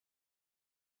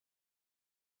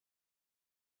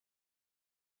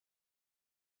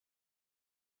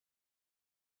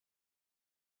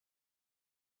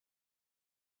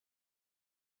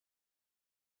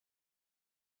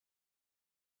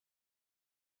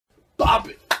Bop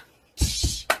it.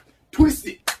 Twist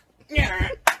it.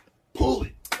 Pull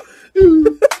it. Oh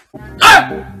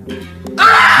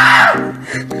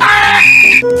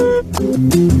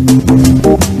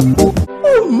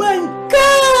my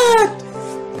God!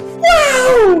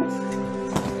 Wow!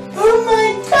 Oh my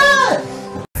God!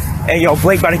 Hey yo,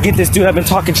 Blake, about to get this dude. I've been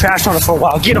talking trash on him for a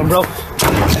while. Get him, bro.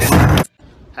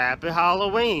 Happy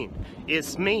Halloween.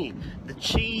 It's me, the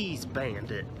Cheese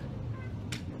Bandit.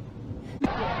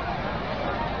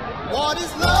 What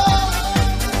is love?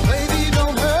 Baby,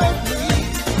 don't hurt me.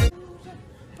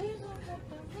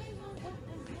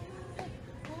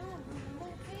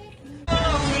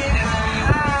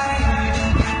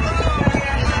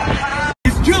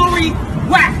 His jewelry,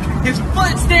 whack. His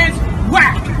foot stance,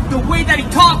 whack. The way that he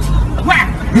talks, whack.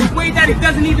 The way that he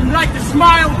doesn't even like to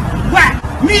smile, whack.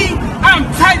 Me, I'm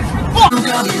tight as fuck.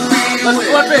 Let's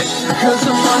flip it. Cause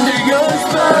I'm under your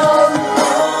spell.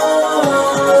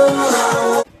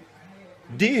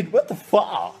 Dude, what the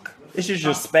fuck? This is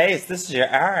your space, this is your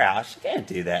area. You can't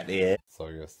do that, dude. So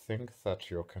you think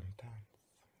that you can dance?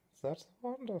 That's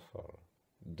wonderful.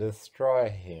 Destroy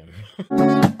him.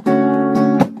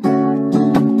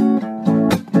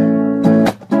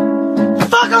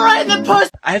 Fuck her right in the pussy.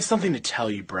 I have something to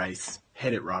tell you, Bryce.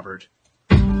 Hit it, Robert.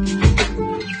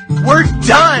 We're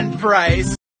done,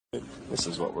 Bryce! This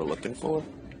is what we're looking for.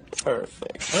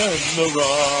 Perfect.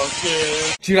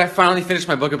 Dude, I finally finished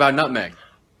my book about nutmeg.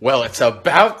 Well, it's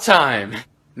about time.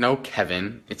 No,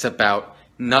 Kevin, it's about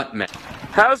nutmeg.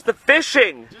 How's the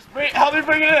fishing? Just wait, help me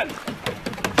bring it in!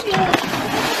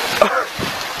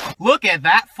 Look at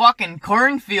that fucking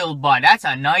cornfield, bud. That's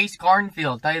a nice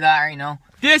cornfield. Tell you that right now.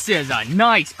 This is a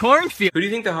nice cornfield. Who do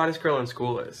you think the hottest girl in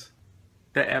school is?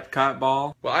 The Epcot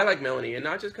ball? Well, I like Melanie, and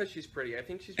not just because she's pretty. I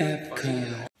think she's really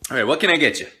funny. Alright, what can I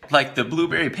get you? Like the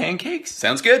blueberry pancakes?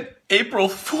 Sounds good. April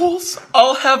Fools,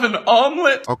 I'll have an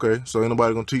omelet. Okay, so ain't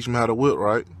nobody gonna teach me how to whip,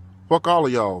 right? Fuck all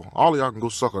of y'all. All of y'all can go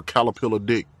suck a caterpillar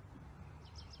dick.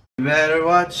 You better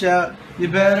watch out. You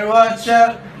better watch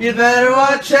out. You better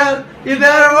watch out. You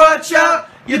better watch out.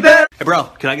 You better. Hey, bro,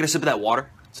 can I get a sip of that water?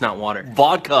 It's not water.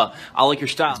 Vodka. I like your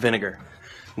style. It's vinegar.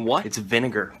 What? It's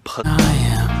vinegar. I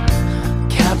am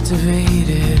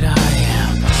captivated. I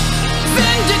am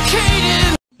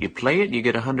vindicated. You play it, you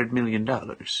get $100 million,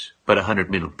 but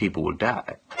 100 million people will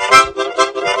die.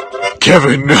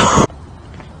 Kevin, no.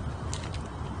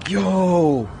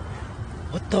 Yo.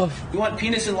 What the f— You want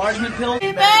penis enlargement pill?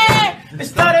 It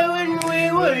started when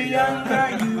we were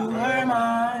younger. You were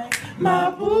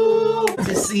my boo.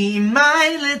 To see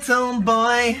my little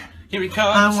boy. Here he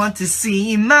comes. I want to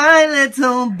see my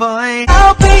little boy.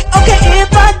 I'll be okay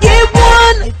if I get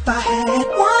one. If I had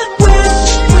one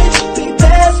wish, we'd be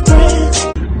best friends.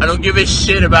 I don't give a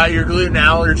shit about your gluten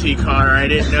allergy, Connor. I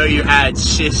didn't know you had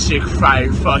cystic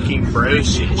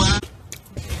fibrosis.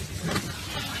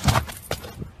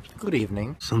 Good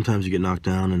evening. Sometimes you get knocked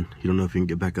down and you don't know if you can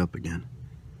get back up again.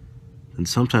 And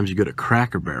sometimes you go to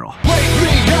Cracker Barrel.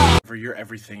 You're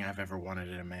everything I've ever wanted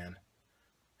in a man.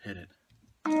 Hit it.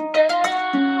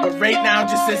 But right now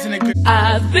just isn't a good—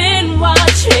 I've been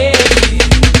watching.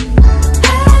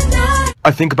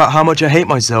 I think about how much I hate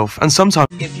myself, and sometimes—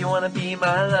 If you wanna be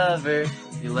my lover,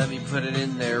 you let me put it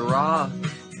in there raw.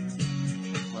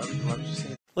 What did you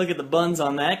say? Look at the buns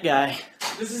on that guy.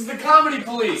 This is the comedy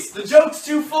police. The joke's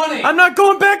too funny. I'm not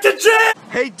going back to jail!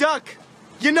 Hey, Duck.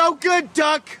 You're no good,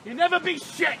 Duck. You never be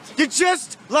shit! You're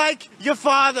just like your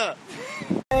father.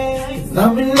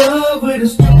 I'm in love with a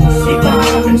story. She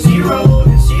climbing, she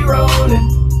rolling,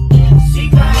 she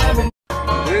climbing.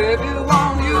 Baby,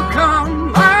 won't you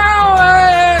come my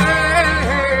way?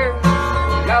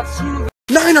 Got some—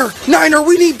 Niner,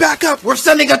 we need backup. We're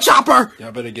sending a chopper.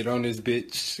 Y'all better get on this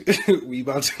bitch. We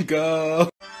about to go.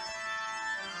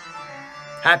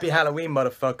 Happy Halloween,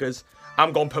 motherfuckers.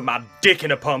 I'm gonna put my dick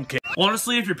in a pumpkin.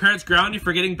 Honestly, if your parents ground you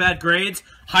for getting bad grades,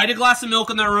 hide a glass of milk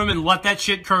in their room and let that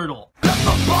shit curdle.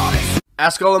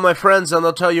 Ask all of my friends and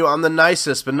they'll tell you I'm the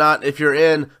nicest, but not if you're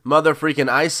in mother freaking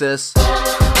ISIS.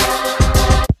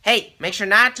 Hey, make sure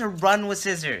not to run with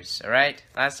scissors, alright?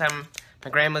 Last time my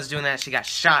grandma was doing that, she got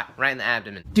shot right in the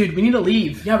abdomen. Dude, we need to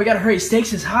leave. Yeah, we gotta hurry.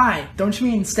 Stakes is high. Don't you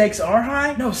mean stakes are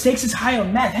high? No, stakes is high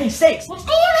on meth. Hey, Stakes! What's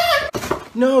going on?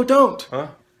 No, don't. Huh?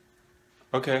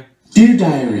 Okay. Dear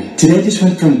Diary, today just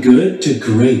went from good to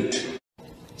great.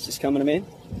 Is this coming to me?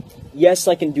 Yes,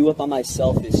 I can do it by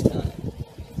myself this time.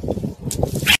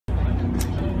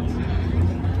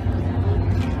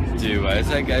 Dude, why is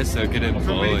that guy so good at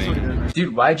bowling?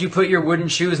 Dude, why'd you put your wooden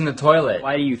shoes in the toilet?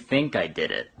 Why do you think I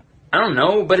did it? I don't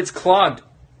know, but it's clogged.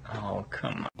 Oh,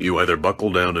 come on. You either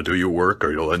buckle down and do your work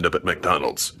or you'll end up at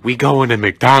McDonald's. We going to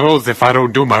McDonald's if I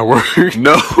don't do my work?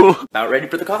 No! About ready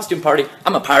for the costume party.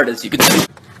 I'm a pirate, as you can see.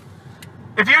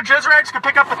 If you jizzrags could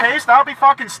pick up the pace, that'll be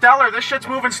fucking stellar. This shit's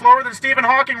moving slower than Stephen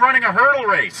Hawking running a hurdle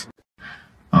race.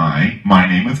 Hi, my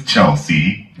name is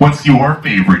Chelsea. What's your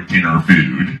favorite dinner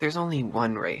food? There's only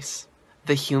one race.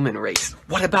 The human race.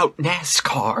 What about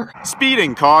NASCAR?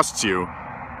 Speeding costs you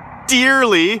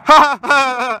dearly. Ha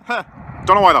ha ha.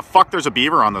 Don't know why the fuck there's a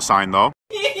beaver on the sign though.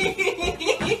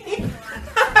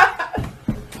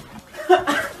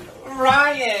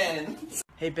 Ryan!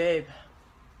 Hey babe,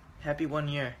 happy 1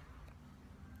 year.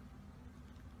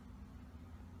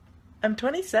 I'm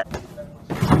 27.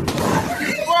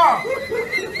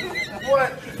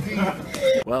 What?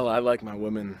 Well, I like my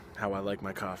women how I like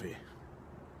my coffee.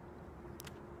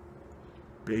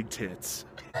 Big tits.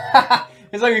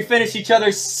 It's like we finish each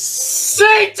other's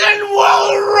Satan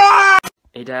will rise!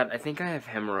 Hey Dad, I think I have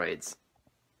hemorrhoids.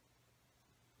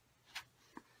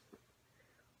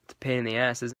 It's a pain in the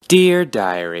ass, isn't it? Dear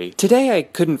Diary, today I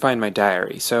couldn't find my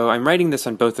diary, so I'm writing this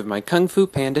on both of my Kung Fu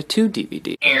Panda 2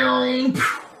 DVD.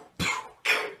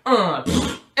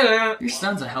 Your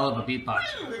son's a hell of a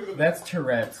beatboxer. That's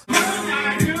Tourette's.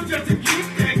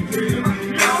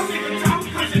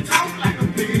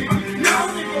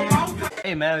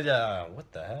 Hey man,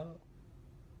 what the hell?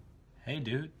 Hey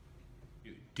dude,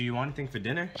 do you want anything for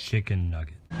dinner? Chicken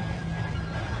nugget.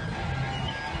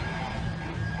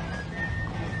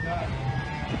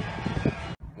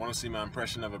 Want to see my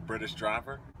impression of a British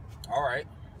driver? Alright.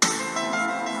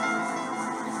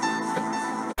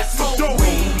 Don't